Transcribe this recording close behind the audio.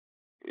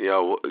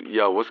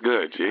Yo, what's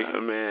good, G?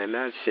 Man,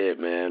 that shit,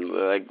 man.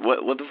 Like,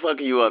 what the fuck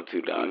are you up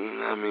to, dog?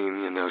 I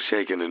mean,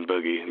 shaking and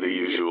boogie, the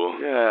usual.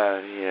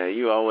 Yeah,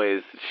 you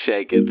always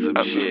shaking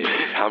some shit.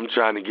 I'm just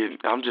trying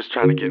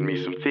to get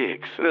me some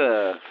fix.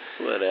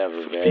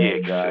 Whatever,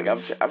 man, dog.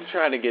 I'm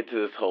trying to get to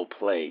this whole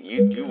plate.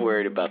 You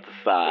worried about the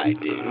side,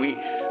 dude.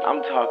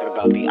 I'm talking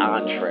about the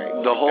entree.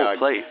 The whole dog.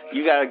 plate.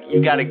 You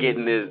gotta get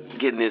in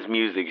this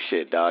music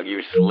shit, dog.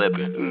 You're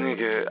slipping.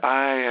 Nigga,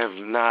 I have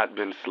not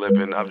been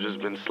slipping. I've just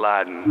been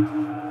sliding.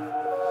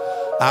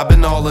 I've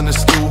been all in the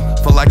stew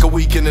for like a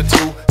week and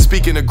two.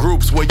 Speaking of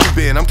groups, where you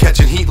been? I'm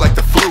catching heat like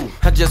the flu.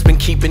 I just been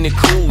keeping it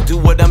cool, do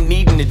what I'm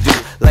needing to do,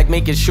 like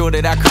making sure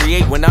that I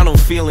create when I don't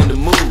feel in the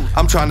mood.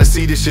 I'm trying to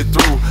see this shit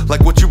through,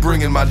 like what you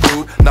bringing, my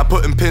dude. Not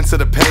putting pen to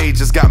the page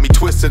just got me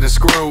twisted and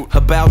screwed.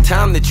 About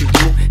time that you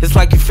do, it's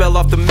like you fell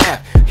off the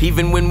map.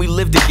 Even when we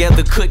lived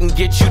together, couldn't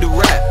get you to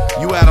rap.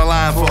 You out of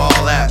line for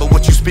all that, but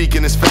what you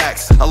speaking is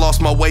facts. I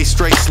lost my way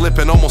straight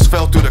slipping, almost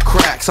fell through the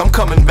cracks. I'm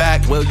coming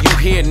back. Well, you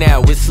here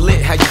now, it's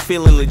lit, how you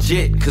feeling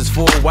legit? Cause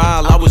for a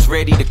while I was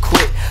ready to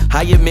quit.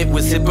 I admit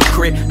was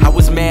hypocrite, I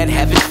was mad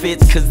having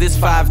fits. Cause this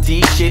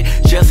 5D shit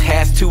just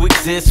has to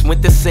exist.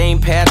 Went the same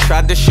path,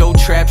 tried to show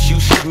traps you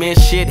should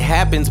miss. Shit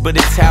happens, but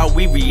it's how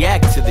we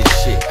react to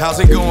this shit. How's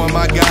it going,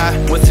 my guy?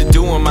 What's it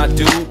doing, my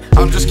dude?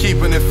 I'm just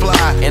keeping it fly,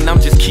 and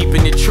I'm just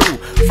keeping it true.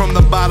 From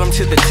the bottom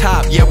to the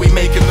top, yeah, we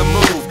making the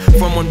move.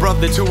 From one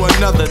brother to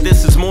another,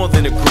 this is more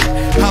than a group.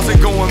 How's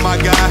it going, my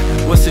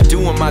guy? What's it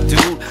doing, my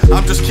dude?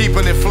 I'm just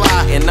keeping it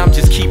fly, and I'm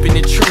just keeping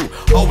it true.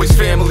 Always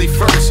family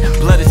first,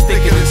 blood is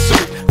thicker than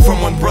soup.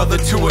 From one brother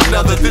to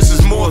another, this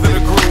is more than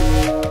a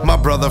group. My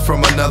brother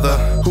from another,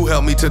 who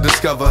helped me to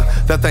discover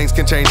that things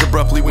can change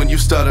abruptly when you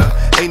stutter.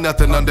 Ain't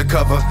nothing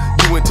undercover.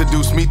 You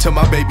introduced me to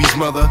my baby's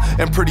mother,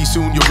 and pretty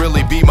soon you'll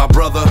really be my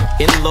brother.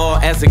 In law,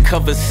 as it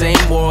covers, same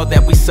war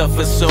that we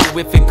suffer. So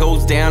if it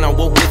goes down, I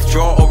will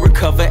withdraw or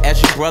recover.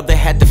 As your brother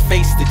had to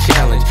face the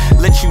challenge,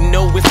 let you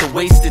know it's a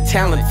wasted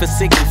talent. For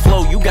sick and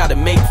flow, you gotta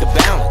make the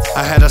balance.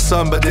 I had a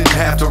son but didn't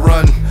have to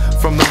run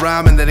from the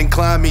rhyming that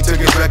inclined me to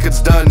get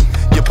records done.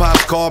 Your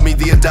pops called me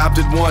the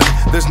adopted one.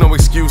 There's no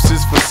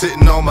excuses for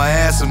sitting on my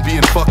ass and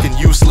being fucking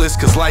useless,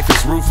 cause life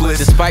is ruthless.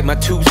 Despite my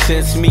 2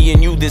 cents, me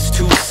and you, this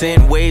 2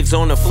 cent waves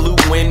on a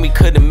fluke when we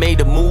could've made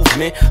a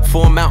movement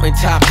for a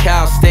mountaintop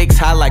cow, stakes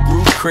high like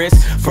Ruth Chris.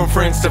 From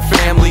friends to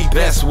family,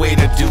 best way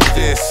to do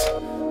this.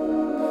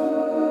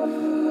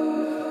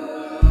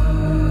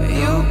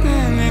 You've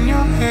been in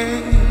your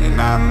head,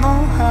 and I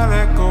know how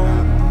that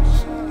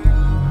goes.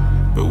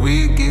 But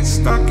we get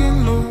stuck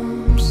in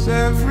loops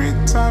every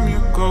time you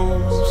go.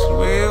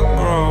 We'll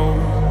grow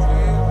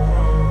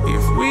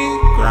if we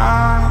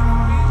grind.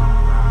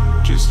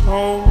 Just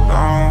hold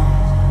on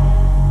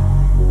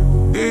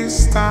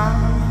this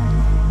time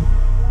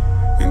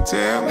and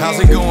tell me. How's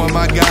it going,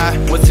 my guy?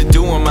 What's it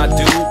doing, my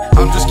dude?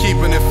 I'm just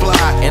keeping it fly,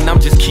 and I'm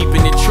just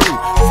keeping it true.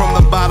 From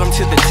the bottom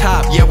to the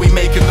top, yeah, we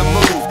making the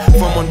move.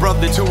 From one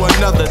brother to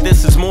another,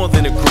 this is more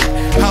than a group.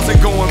 How's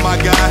it going, my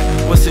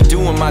guy? What's it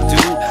doing, my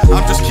dude?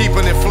 I'm just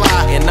keeping it fly.